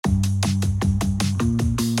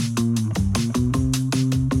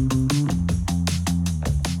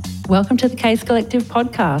Welcome to the Case Collective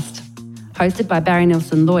podcast. Hosted by Barry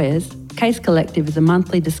Nilsson Lawyers, Case Collective is a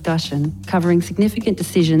monthly discussion covering significant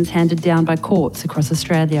decisions handed down by courts across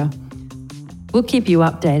Australia. We'll keep you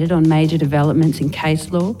updated on major developments in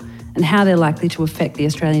case law and how they're likely to affect the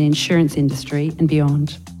Australian insurance industry and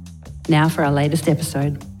beyond. Now for our latest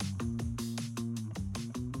episode.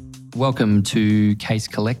 Welcome to Case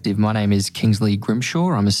Collective. My name is Kingsley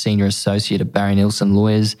Grimshaw. I'm a Senior Associate at Barry Nilsson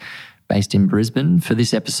Lawyers based in Brisbane. For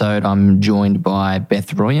this episode, I'm joined by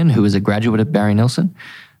Beth Royan, who is a graduate at Barry Nilsson.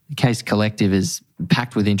 The Case Collective is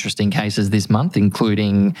packed with interesting cases this month,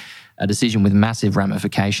 including a decision with massive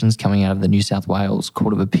ramifications coming out of the New South Wales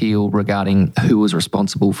Court of Appeal regarding who was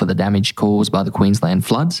responsible for the damage caused by the Queensland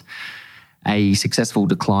floods, a successful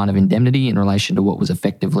decline of indemnity in relation to what was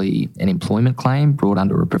effectively an employment claim brought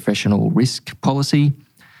under a professional risk policy,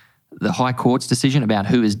 the High Court's decision about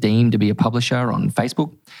who is deemed to be a publisher on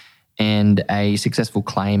Facebook, and a successful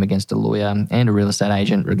claim against a lawyer and a real estate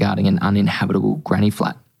agent regarding an uninhabitable granny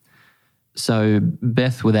flat. So,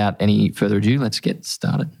 Beth, without any further ado, let's get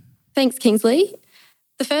started. Thanks, Kingsley.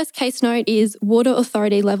 The first case note is water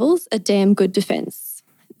authority levels, a damn good defence.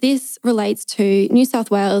 This relates to New South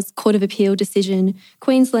Wales Court of Appeal decision,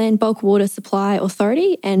 Queensland Bulk Water Supply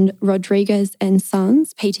Authority and Rodriguez and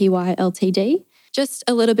Sons, Pty Ltd. Just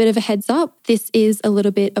a little bit of a heads up, this is a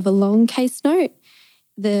little bit of a long case note.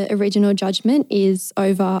 The original judgment is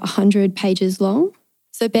over 100 pages long,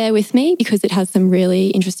 so bear with me because it has some really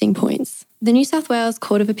interesting points. The New South Wales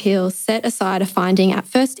Court of Appeal set aside a finding at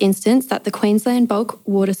first instance that the Queensland Bulk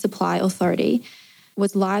Water Supply Authority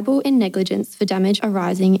was liable in negligence for damage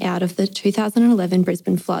arising out of the 2011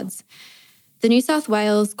 Brisbane floods. The New South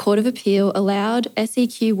Wales Court of Appeal allowed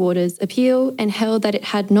SEQ Waters appeal and held that it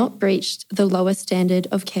had not breached the lower standard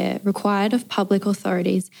of care required of public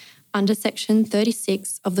authorities under Section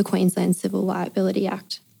 36 of the Queensland Civil Liability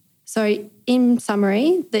Act. So, in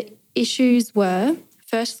summary, the issues were,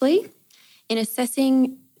 firstly, in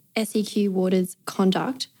assessing SEQ Waters'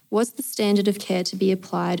 conduct, was the standard of care to be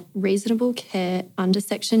applied reasonable care under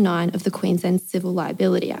Section 9 of the Queensland Civil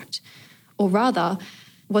Liability Act? Or rather,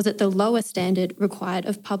 was it the lower standard required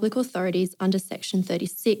of public authorities under Section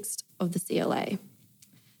 36 of the CLA?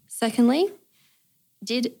 Secondly,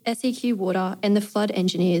 did SEQ Water and the flood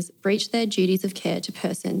engineers breach their duties of care to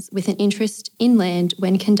persons with an interest in land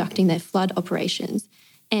when conducting their flood operations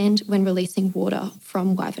and when releasing water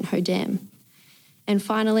from Wivenhoe Dam? And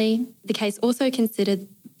finally, the case also considered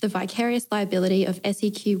the vicarious liability of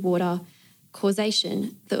SEQ Water,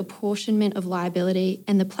 causation, the apportionment of liability,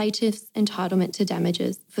 and the plaintiff's entitlement to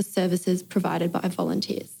damages for services provided by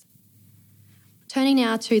volunteers. Turning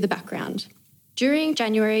now to the background. During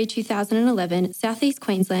January 2011, South East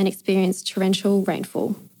Queensland experienced torrential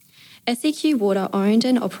rainfall. SEQ Water owned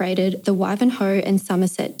and operated the Wivenhoe and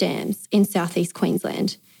Somerset dams in South East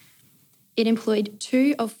Queensland. It employed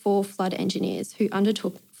 2 of 4 flood engineers who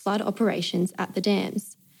undertook flood operations at the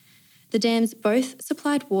dams. The dams both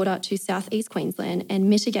supplied water to South East Queensland and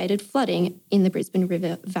mitigated flooding in the Brisbane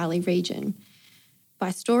River Valley region by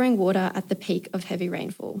storing water at the peak of heavy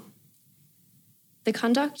rainfall. The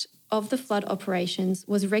conduct of the flood operations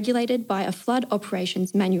was regulated by a flood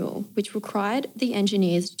operations manual, which required the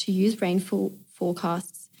engineers to use rainfall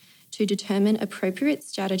forecasts to determine appropriate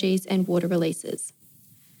strategies and water releases.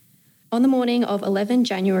 On the morning of 11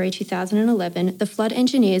 January 2011, the flood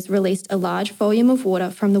engineers released a large volume of water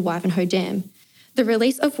from the Wivenhoe Dam. The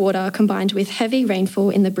release of water, combined with heavy rainfall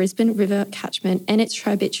in the Brisbane River catchment and its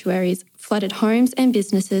tributaries, flooded homes and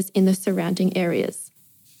businesses in the surrounding areas.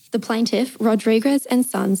 The plaintiff, Rodriguez and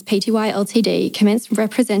Sons, Pty Ltd, commenced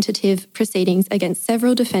representative proceedings against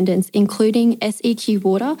several defendants, including SEQ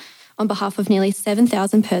Water, on behalf of nearly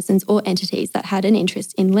 7,000 persons or entities that had an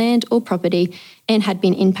interest in land or property and had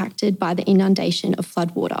been impacted by the inundation of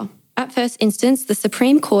floodwater. At first instance, the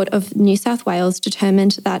Supreme Court of New South Wales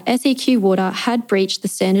determined that SEQ Water had breached the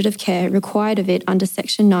standard of care required of it under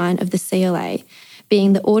Section 9 of the CLA,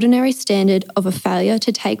 being the ordinary standard of a failure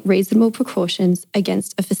to take reasonable precautions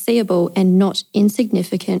against a foreseeable and not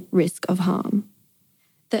insignificant risk of harm.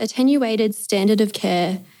 The attenuated standard of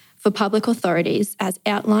care for public authorities, as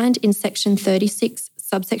outlined in Section 36,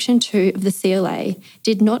 subsection 2 of the CLA,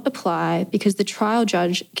 did not apply because the trial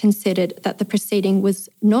judge considered that the proceeding was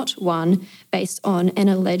not one based on an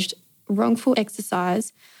alleged wrongful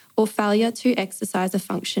exercise or failure to exercise a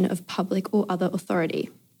function of public or other authority.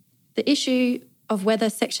 The issue of whether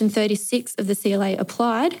Section 36 of the CLA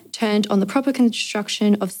applied turned on the proper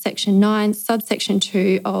construction of Section 9, subsection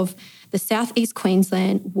 2 of the South East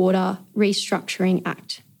Queensland Water Restructuring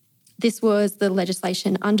Act. This was the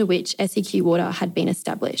legislation under which SEQ Water had been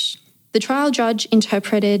established. The trial judge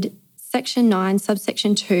interpreted Section 9,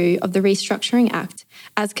 subsection 2 of the Restructuring Act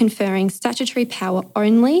as conferring statutory power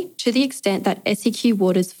only to the extent that SEQ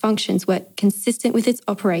Water's functions were consistent with its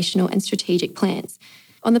operational and strategic plans.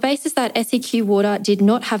 On the basis that SEQ Water did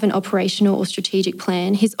not have an operational or strategic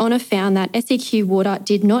plan, His Honour found that SEQ Water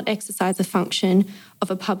did not exercise the function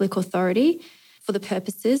of a public authority for the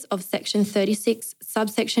purposes of Section 36,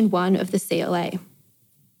 subsection 1 of the CLA.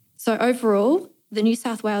 So overall, the New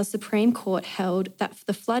South Wales Supreme Court held that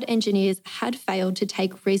the flood engineers had failed to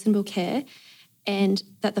take reasonable care and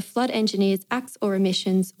that the flood engineers' acts or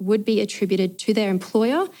omissions would be attributed to their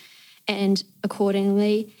employer, and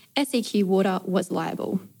accordingly, SEQ Water was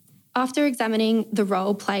liable. After examining the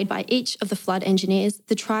role played by each of the flood engineers,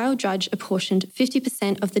 the trial judge apportioned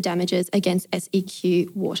 50% of the damages against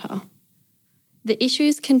SEQ Water. The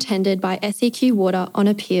issues contended by SEQ Water on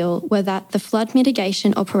appeal were that the flood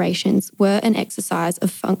mitigation operations were an exercise of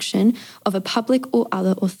function of a public or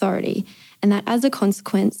other authority, and that as a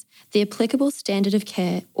consequence, the applicable standard of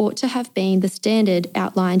care ought to have been the standard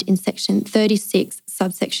outlined in Section 36,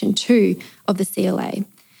 subsection 2 of the CLA,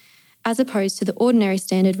 as opposed to the ordinary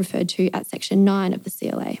standard referred to at Section 9 of the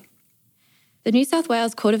CLA. The New South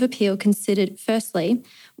Wales Court of Appeal considered, firstly,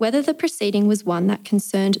 whether the proceeding was one that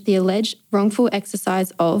concerned the alleged wrongful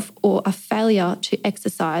exercise of or a failure to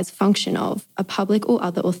exercise function of a public or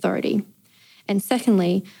other authority, and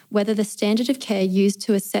secondly, whether the standard of care used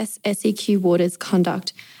to assess SEQ Water's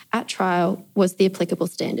conduct at trial was the applicable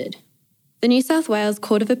standard. The New South Wales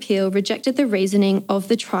Court of Appeal rejected the reasoning of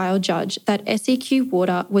the trial judge that SEQ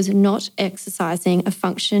Water was not exercising a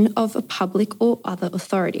function of a public or other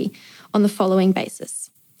authority on the following basis.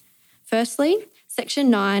 Firstly, Section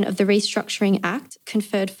 9 of the Restructuring Act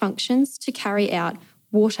conferred functions to carry out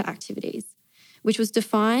water activities, which was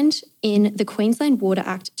defined in the Queensland Water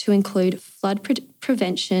Act to include flood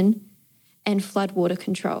prevention and flood water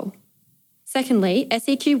control. Secondly,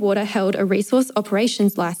 SEQ Water held a resource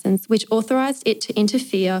operations licence which authorised it to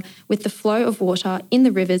interfere with the flow of water in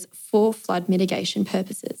the rivers for flood mitigation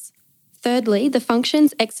purposes. Thirdly, the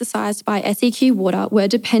functions exercised by SEQ Water were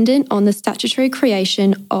dependent on the statutory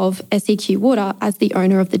creation of SEQ Water as the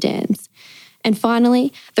owner of the dams. And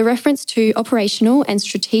finally, the reference to operational and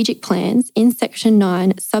strategic plans in Section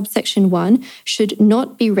 9, subsection 1 should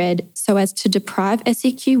not be read so as to deprive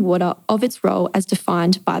SEQ Water of its role as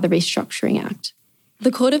defined by the Restructuring Act.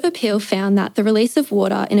 The Court of Appeal found that the release of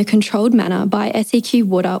water in a controlled manner by SEQ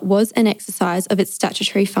Water was an exercise of its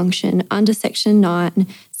statutory function under Section 9,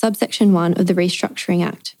 subsection 1 of the Restructuring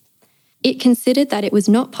Act. It considered that it was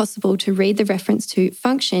not possible to read the reference to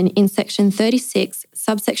function in Section 36,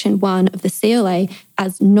 subsection 1 of the CLA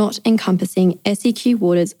as not encompassing SEQ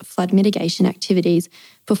Water's flood mitigation activities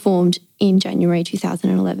performed in January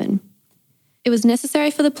 2011. It was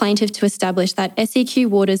necessary for the plaintiff to establish that SEQ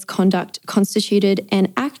Water's conduct constituted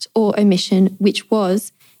an act or omission which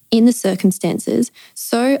was, in the circumstances,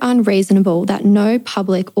 so unreasonable that no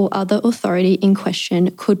public or other authority in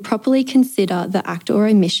question could properly consider the act or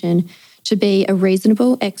omission to be a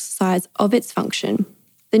reasonable exercise of its function.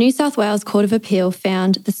 The New South Wales Court of Appeal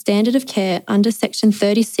found the standard of care under Section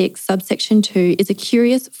 36, subsection 2 is a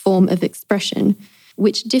curious form of expression,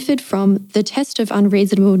 which differed from the test of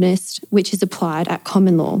unreasonableness which is applied at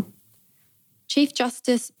common law. Chief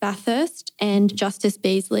Justice Bathurst and Justice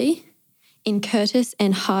Beasley, in Curtis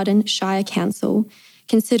and Hardin Shire Council,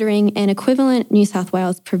 considering an equivalent New South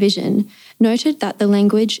Wales provision, noted that the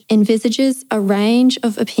language envisages a range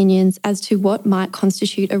of opinions as to what might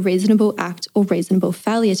constitute a reasonable act or reasonable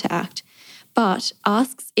failure to act, but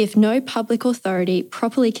asks if no public authority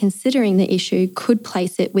properly considering the issue could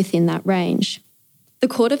place it within that range. The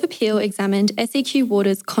Court of Appeal examined SEQ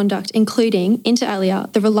Water's conduct, including, inter alia,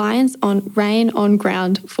 the reliance on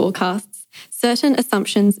rain-on-ground forecasts, certain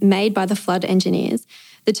assumptions made by the flood engineers,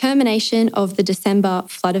 the termination of the December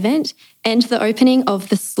flood event, and the opening of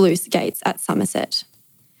the sluice gates at Somerset.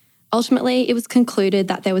 Ultimately, it was concluded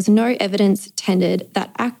that there was no evidence tendered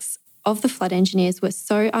that acts of the flood engineers were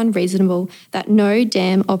so unreasonable that no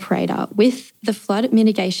dam operator with the flood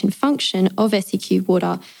mitigation function of SEQ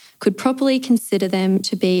Water could properly consider them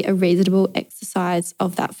to be a reasonable exercise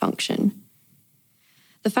of that function.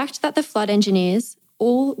 The fact that the flood engineers,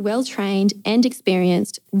 all well-trained and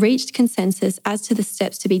experienced, reached consensus as to the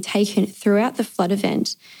steps to be taken throughout the flood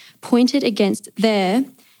event pointed against their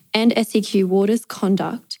and SEQ Water's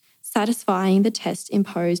conduct satisfying the test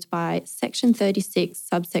imposed by Section 36,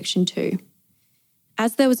 subsection 2.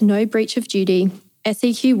 As there was no breach of duty,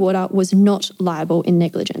 SEQ Water was not liable in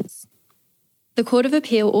negligence. The Court of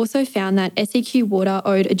Appeal also found that SEQ Water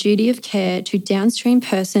owed a duty of care to downstream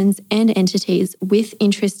persons and entities with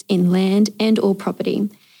interest in land and or property,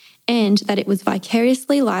 and that it was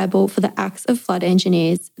vicariously liable for the acts of flood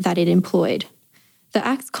engineers that it employed. The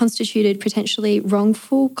acts constituted potentially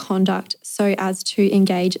wrongful conduct so as to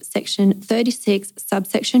engage Section 36,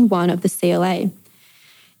 subsection 1 of the CLA.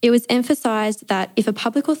 It was emphasised that if a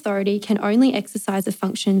public authority can only exercise a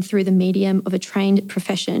function through the medium of a trained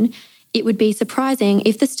profession, it would be surprising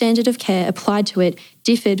if the standard of care applied to it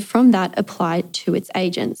differed from that applied to its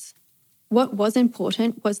agents. What was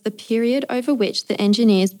important was the period over which the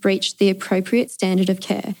engineers breached the appropriate standard of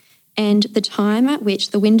care and the time at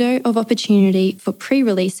which the window of opportunity for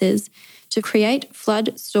pre-releases to create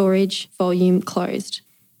flood storage volume closed.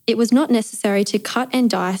 It was not necessary to cut and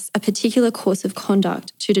dice a particular course of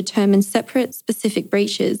conduct to determine separate specific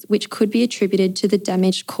breaches which could be attributed to the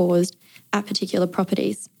damage caused at particular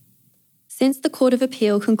properties. Since the Court of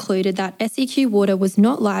Appeal concluded that SEQ Water was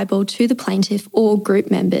not liable to the plaintiff or group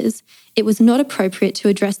members, it was not appropriate to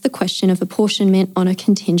address the question of apportionment on a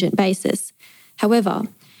contingent basis. However,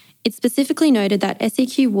 it specifically noted that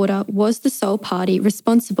SEQ Water was the sole party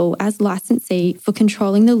responsible as licensee for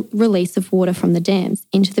controlling the release of water from the dams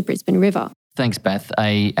into the Brisbane River. Thanks, Beth.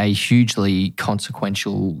 A hugely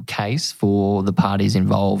consequential case for the parties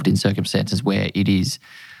involved in circumstances where it is,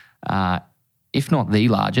 if not the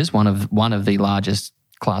largest, one of the largest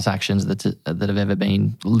class actions that have ever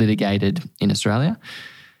been litigated in Australia.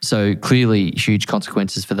 So clearly huge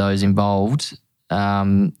consequences for those involved.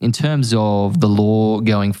 In terms of the law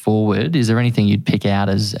going forward, is there anything you'd pick out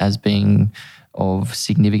as being of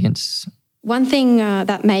significance? One thing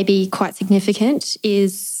that may be quite significant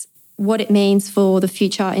is what it means for the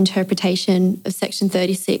future interpretation of Section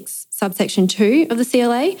 36, subsection 2 of the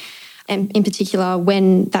CLA, and in particular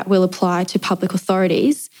when that will apply to public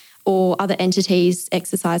authorities or other entities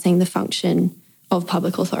exercising the function of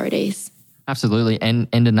public authorities. Absolutely. And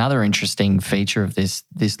another interesting feature of this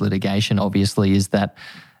litigation, obviously, is that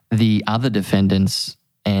the other defendants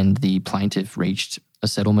and the plaintiff reached a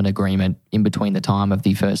settlement agreement in between the time of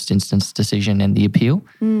the first instance decision and the appeal.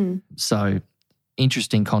 So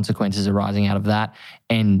interesting consequences arising out of that.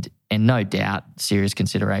 And no doubt serious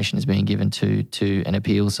consideration is being given to an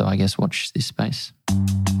appeal. So I guess watch this space.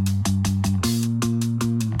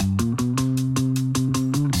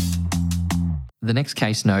 The next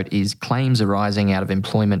case note is claims arising out of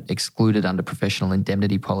employment excluded under professional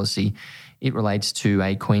indemnity policy. It relates to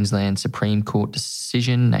a Queensland Supreme Court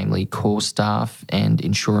decision, namely Core Staff and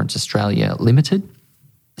Insurance Australia Limited.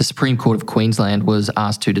 The Supreme Court of Queensland was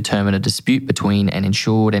asked to determine a dispute between an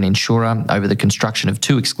insured and insurer over the construction of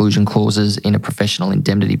two exclusion clauses in a professional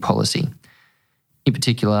indemnity policy. In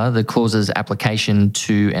particular, the clause's application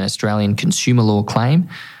to an Australian consumer law claim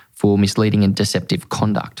for misleading and deceptive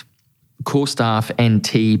conduct. Core Staff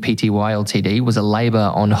NT Pty Ltd was a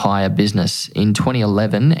labour on hire business. In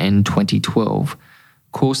 2011 and 2012,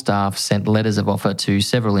 Core Staff sent letters of offer to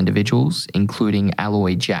several individuals, including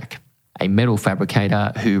Alloy Jack, a metal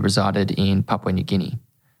fabricator who resided in Papua New Guinea.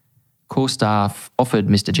 Core Staff offered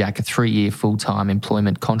Mr. Jack a 3-year full-time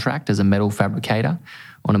employment contract as a metal fabricator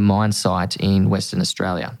on a mine site in Western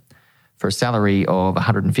Australia for a salary of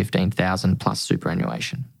 $115,000 plus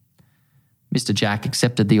superannuation. Mr. Jack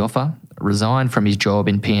accepted the offer, resigned from his job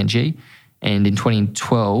in PNG, and in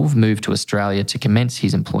 2012 moved to Australia to commence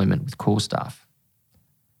his employment with Core Staff.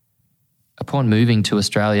 Upon moving to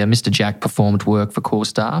Australia, Mr. Jack performed work for Core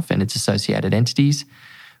Staff and its associated entities,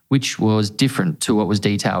 which was different to what was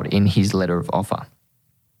detailed in his letter of offer.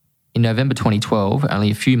 In November 2012,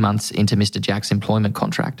 only a few months into Mr. Jack's employment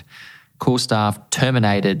contract, Core Staff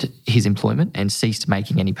terminated his employment and ceased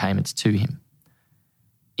making any payments to him.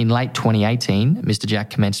 In late 2018, Mr. Jack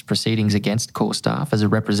commenced proceedings against Core Staff as a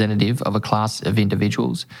representative of a class of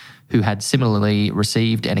individuals who had similarly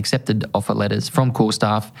received and accepted offer letters from Core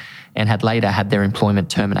Staff and had later had their employment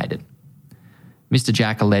terminated. Mr.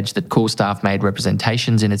 Jack alleged that Core Staff made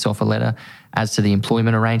representations in its offer letter as to the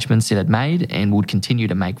employment arrangements it had made and would continue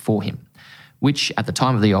to make for him, which at the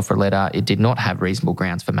time of the offer letter it did not have reasonable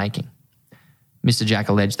grounds for making. Mr. Jack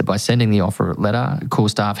alleged that by sending the offer letter, Core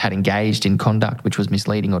Staff had engaged in conduct which was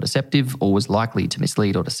misleading or deceptive or was likely to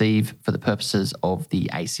mislead or deceive for the purposes of the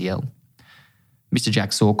ACL. Mr.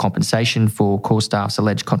 Jack sought compensation for Core Staff's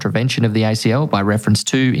alleged contravention of the ACL by reference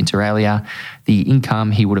to, inter alia, the income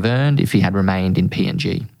he would have earned if he had remained in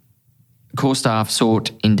PNG. Core Staff sought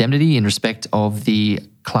indemnity in respect of the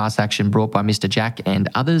class action brought by Mr. Jack and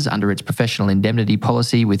others under its professional indemnity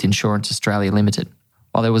policy with Insurance Australia Limited.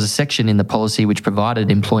 While there was a section in the policy which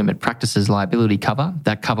provided employment practices liability cover,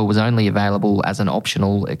 that cover was only available as an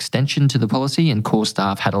optional extension to the policy and Core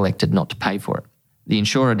Staff had elected not to pay for it. The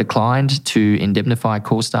insurer declined to indemnify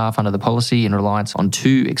Core Staff under the policy in reliance on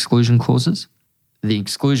two exclusion clauses. The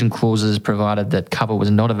exclusion clauses provided that cover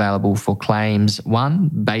was not available for claims,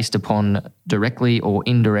 1, based upon directly or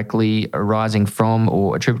indirectly arising from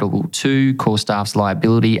or attributable to core staff's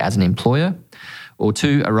liability as an employer, or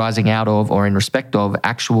 2, arising out of or in respect of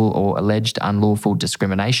actual or alleged unlawful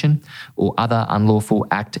discrimination or other unlawful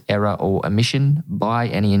act, error or omission by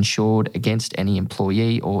any insured against any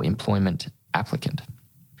employee or employment applicant.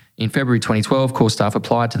 In February 2012, core staff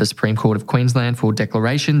applied to the Supreme Court of Queensland for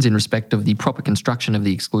declarations in respect of the proper construction of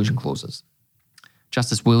the exclusion clauses.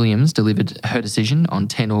 Justice Williams delivered her decision on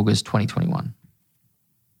 10 August 2021.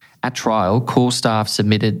 At trial, core staff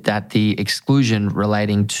submitted that the exclusion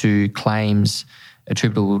relating to claims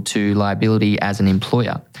attributable to liability as an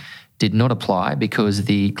employer did not apply because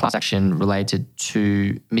the class action related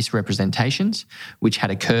to misrepresentations which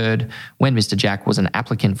had occurred when Mr. Jack was an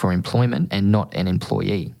applicant for employment and not an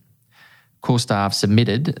employee. Core staff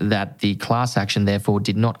submitted that the class action therefore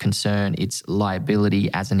did not concern its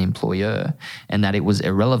liability as an employer and that it was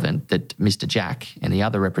irrelevant that Mr. Jack and the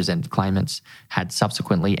other represented claimants had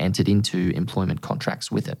subsequently entered into employment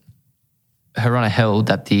contracts with it. Her Honour held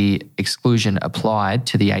that the exclusion applied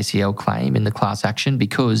to the ACL claim in the class action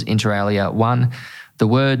because, inter alia, 1, the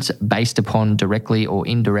words based upon directly or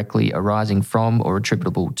indirectly arising from or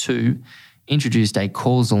attributable to introduced a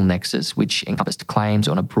causal nexus which encompassed claims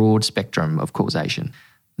on a broad spectrum of causation.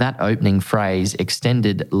 That opening phrase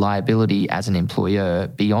extended liability as an employer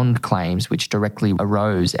beyond claims which directly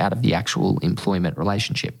arose out of the actual employment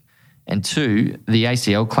relationship. And 2, the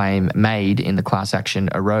ACL claim made in the class action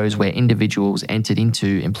arose where individuals entered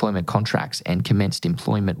into employment contracts and commenced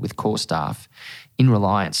employment with core staff in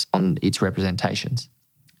reliance on its representations.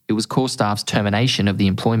 It was core staff's termination of the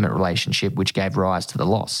employment relationship which gave rise to the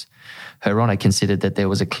loss. Her Honour considered that there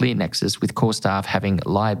was a clear nexus with core staff having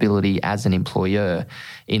liability as an employer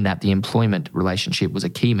in that the employment relationship was a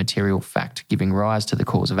key material fact giving rise to the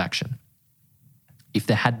cause of action. If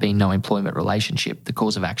there had been no employment relationship, the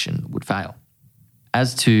cause of action would fail.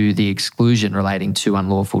 As to the exclusion relating to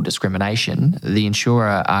unlawful discrimination, the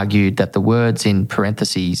insurer argued that the words in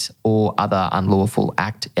parentheses or other unlawful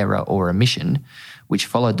act, error or omission, which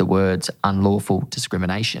followed the words unlawful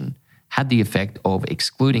discrimination, had the effect of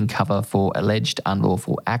excluding cover for alleged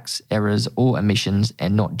unlawful acts, errors or omissions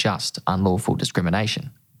and not just unlawful discrimination.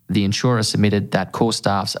 The insurer submitted that core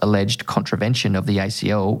staff's alleged contravention of the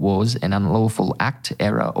ACL was an unlawful act,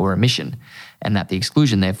 error or omission and that the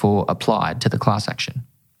exclusion therefore applied to the class action.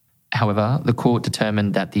 However, the court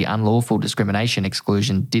determined that the unlawful discrimination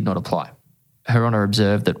exclusion did not apply. Her Honour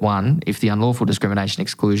observed that 1, if the unlawful discrimination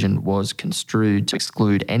exclusion was construed to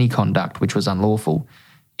exclude any conduct which was unlawful,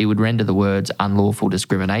 it would render the words unlawful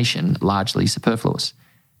discrimination largely superfluous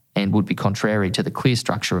and would be contrary to the clear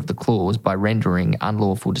structure of the clause by rendering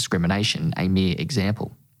unlawful discrimination a mere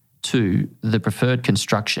example. 2, the preferred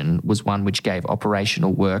construction was one which gave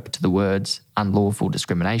operational work to the words unlawful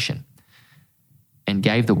discrimination and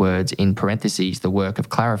gave the words in parentheses the work of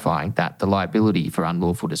clarifying that the liability for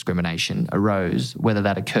unlawful discrimination arose whether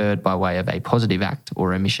that occurred by way of a positive act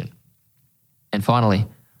or omission. And finally,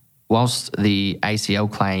 whilst the ACL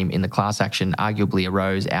claim in the class action arguably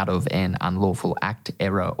arose out of an unlawful act,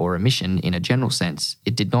 error or omission in a general sense,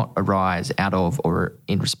 it did not arise out of or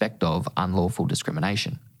in respect of unlawful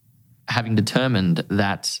discrimination. Having determined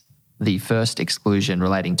that the first exclusion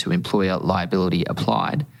relating to employer liability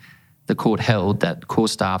applied, the court held that core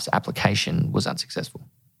staff's application was unsuccessful.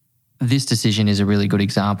 This decision is a really good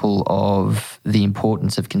example of the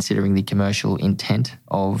importance of considering the commercial intent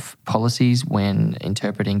of policies when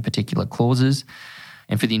interpreting particular clauses.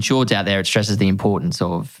 And for the insureds out there, it stresses the importance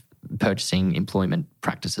of purchasing employment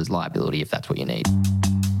practices liability if that's what you need.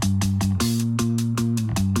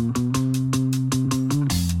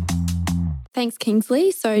 Thanks,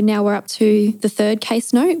 Kingsley. So now we're up to the third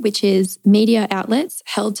case note, which is media outlets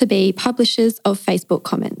held to be publishers of Facebook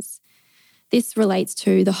comments. This relates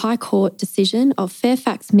to the High Court decision of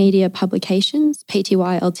Fairfax Media Publications,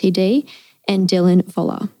 Pty Ltd, and Dylan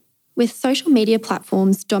Voller. With social media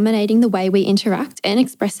platforms dominating the way we interact and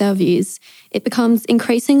express our views, it becomes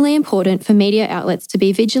increasingly important for media outlets to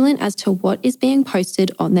be vigilant as to what is being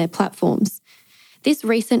posted on their platforms. This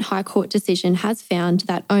recent High Court decision has found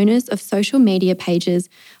that owners of social media pages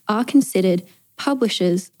are considered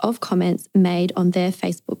publishers of comments made on their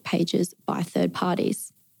Facebook pages by third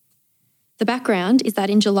parties. The background is that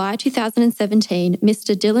in July 2017,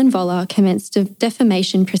 Mr. Dylan Voller commenced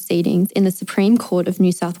defamation proceedings in the Supreme Court of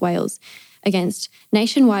New South Wales against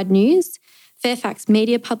Nationwide News, Fairfax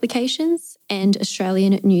Media Publications, and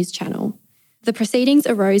Australian News Channel. The proceedings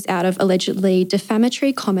arose out of allegedly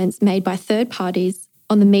defamatory comments made by third parties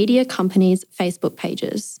on the media company's Facebook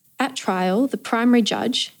pages. At trial, the primary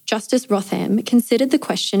judge, Justice Rotham, considered the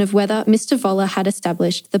question of whether Mr. Voller had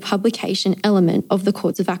established the publication element of the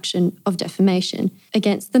cause of action of defamation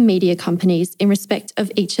against the media companies in respect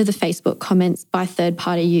of each of the Facebook comments by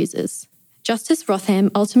third-party users. Justice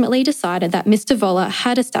Rotham ultimately decided that Mr. Voller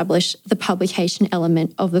had established the publication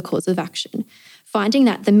element of the cause of action, finding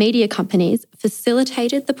that the media companies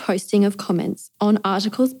facilitated the posting of comments on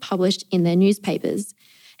articles published in their newspapers,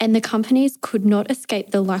 and the companies could not escape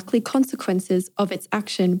the likely consequences of its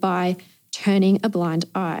action by turning a blind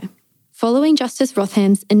eye. Following Justice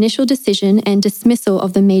Rotham's initial decision and dismissal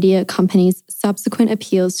of the media companies' subsequent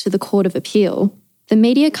appeals to the Court of Appeal, the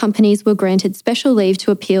media companies were granted special leave to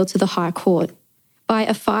appeal to the High Court. By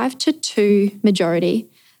a 5-2 majority,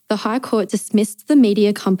 the High Court dismissed the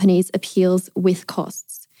media companies' appeals with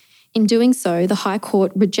costs. In doing so, the High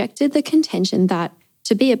Court rejected the contention that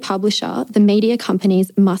to be a publisher, the media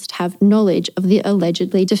companies must have knowledge of the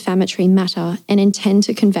allegedly defamatory matter and intend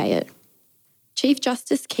to convey it. Chief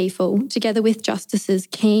Justice Kiefel, together with Justices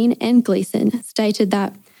Keane and Gleeson, stated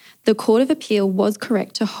that the Court of Appeal was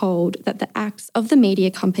correct to hold that the acts of the media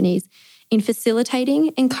companies in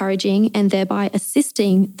facilitating, encouraging, and thereby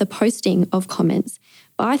assisting the posting of comments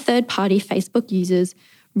by third-party Facebook users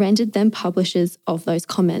rendered them publishers of those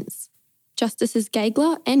comments. Justices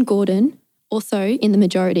Gageler and Gordon, also in the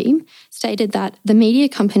majority, stated that the media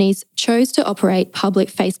companies chose to operate public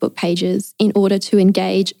Facebook pages in order to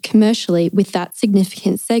engage commercially with that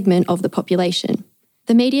significant segment of the population.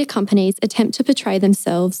 The media companies attempt to portray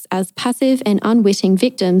themselves as passive and unwitting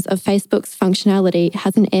victims of Facebook's functionality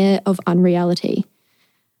has an air of unreality.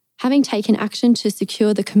 Having taken action to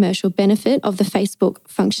secure the commercial benefit of the Facebook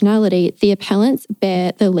functionality, the appellants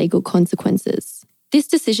bear the legal consequences. This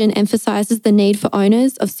decision emphasises the need for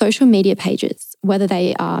owners of social media pages, whether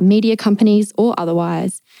they are media companies or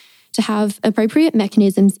otherwise, to have appropriate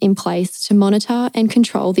mechanisms in place to monitor and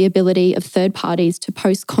control the ability of third parties to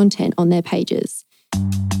post content on their pages.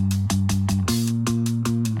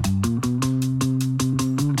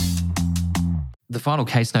 The final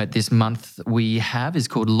case note this month we have is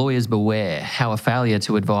called Lawyers Beware, how a failure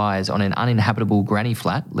to advise on an uninhabitable granny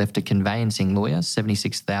flat left a conveyancing lawyer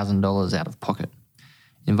 $76,000 out of pocket.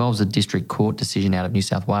 It involves a district court decision out of New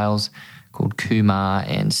South Wales called Kumar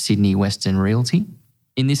and Sydney Western Realty.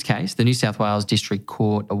 In this case, the New South Wales District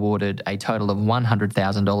Court awarded a total of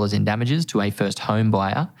 $100,000 in damages to a first home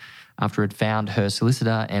buyer after it found her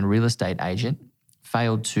solicitor and real estate agent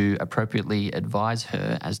failed to appropriately advise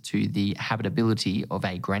her as to the habitability of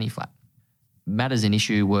a granny flat. Matters in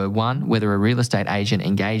issue were 1, whether a real estate agent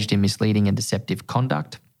engaged in misleading and deceptive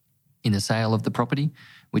conduct in the sale of the property,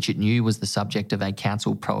 which it knew was the subject of a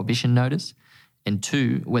council prohibition notice, and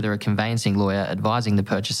 2, whether a conveyancing lawyer advising the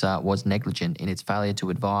purchaser was negligent in its failure to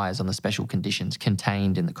advise on the special conditions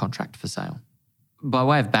contained in the contract for sale. By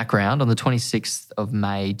way of background, on the 26th of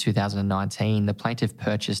May 2019, the plaintiff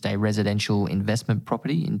purchased a residential investment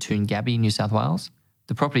property in Toongabbie, New South Wales.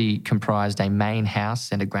 The property comprised a main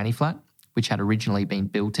house and a granny flat, which had originally been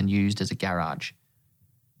built and used as a garage.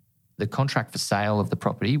 The contract for sale of the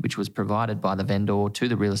property, which was provided by the vendor to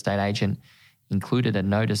the real estate agent, included a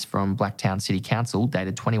notice from Blacktown City Council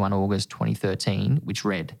dated 21 August 2013, which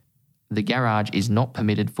read, "The garage is not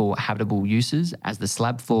permitted for habitable uses as the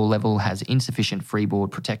slab floor level has insufficient freeboard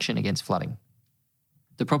protection against flooding."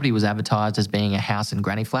 The property was advertised as being a house and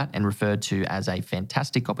granny flat and referred to as a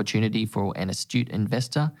fantastic opportunity for an astute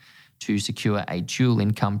investor to secure a dual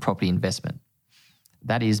income property investment.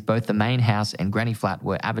 That is, both the main house and granny flat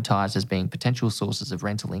were advertised as being potential sources of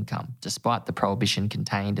rental income, despite the prohibition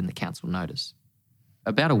contained in the council notice.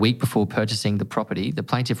 About a week before purchasing the property, the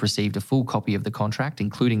plaintiff received a full copy of the contract,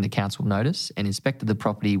 including the council notice, and inspected the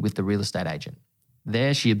property with the real estate agent.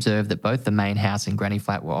 There, she observed that both the main house and granny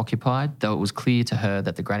flat were occupied, though it was clear to her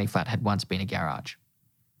that the granny flat had once been a garage.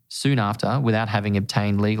 Soon after, without having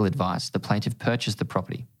obtained legal advice, the plaintiff purchased the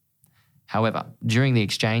property. However, during the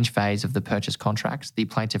exchange phase of the purchase contracts, the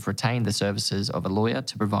plaintiff retained the services of a lawyer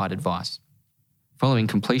to provide advice. Following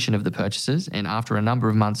completion of the purchases, and after a number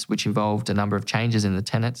of months which involved a number of changes in the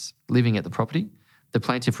tenants living at the property, the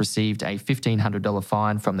plaintiff received a $1,500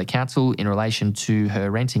 fine from the council in relation to her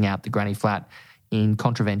renting out the granny flat in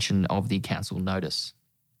contravention of the council notice.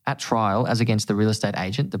 At trial, as against the real estate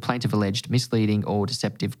agent, the plaintiff alleged misleading or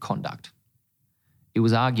deceptive conduct. It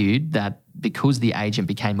was argued that because the agent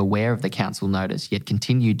became aware of the council notice yet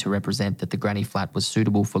continued to represent that the granny flat was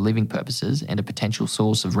suitable for living purposes and a potential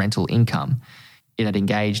source of rental income, it had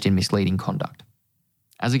engaged in misleading conduct.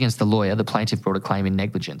 As against the lawyer, the plaintiff brought a claim in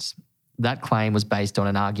negligence. That claim was based on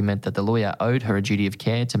an argument that the lawyer owed her a duty of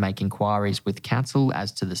care to make inquiries with council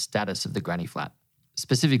as to the status of the granny flat.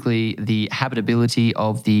 specifically the habitability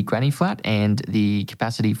of the granny flat and the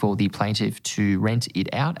capacity for the plaintiff to rent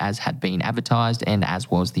it out as had been advertised and as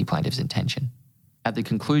was the plaintiff's intention. At the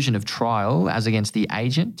conclusion of trial, as against the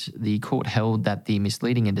agent, the court held that the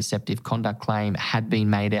misleading and deceptive conduct claim had been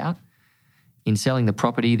made out. In selling the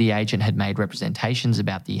property, the agent had made representations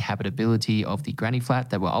about the habitability of the granny flat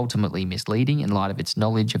that were ultimately misleading in light of its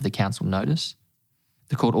knowledge of the council notice.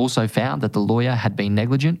 The court also found that the lawyer had been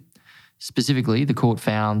negligent. Specifically, the court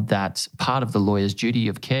found that part of the lawyer's duty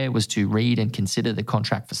of care was to read and consider the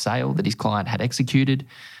contract for sale that his client had executed,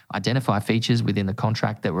 identify features within the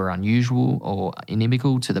contract that were unusual or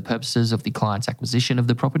inimical to the purposes of the client's acquisition of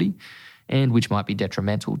the property, and which might be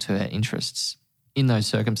detrimental to her interests. In those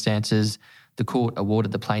circumstances, the court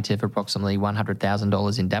awarded the plaintiff approximately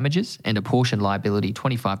 $100,000 in damages and apportioned liability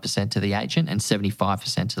 25% to the agent and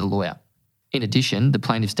 75% to the lawyer. In addition, the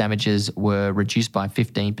plaintiff's damages were reduced by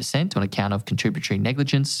 15% on account of contributory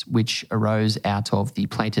negligence, which arose out of the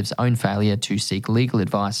plaintiff's own failure to seek legal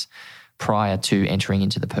advice prior to entering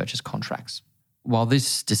into the purchase contracts. While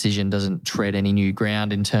this decision doesn't tread any new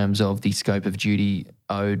ground in terms of the scope of duty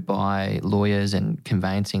owed by lawyers and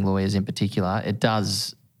conveyancing lawyers in particular, it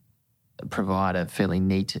does provide a fairly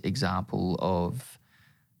neat example of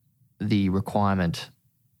the requirement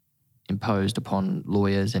imposed upon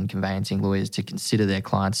lawyers and conveyancing lawyers to consider their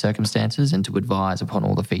client's circumstances and to advise upon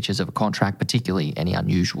all the features of a contract, particularly any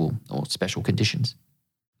unusual or special conditions.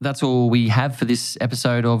 That's all we have for this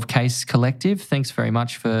episode of Case Collective. Thanks very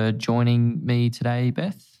much for joining me today,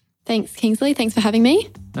 Beth. Thanks, Kingsley. Thanks for having me.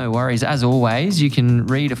 No worries. As always, you can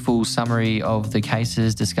read a full summary of the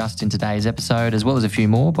cases discussed in today's episode, as well as a few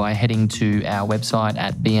more, by heading to our website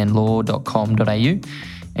at bnlaw.com.au.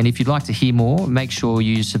 And if you'd like to hear more, make sure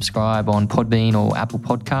you subscribe on Podbean or Apple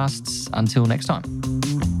Podcasts. Until next time.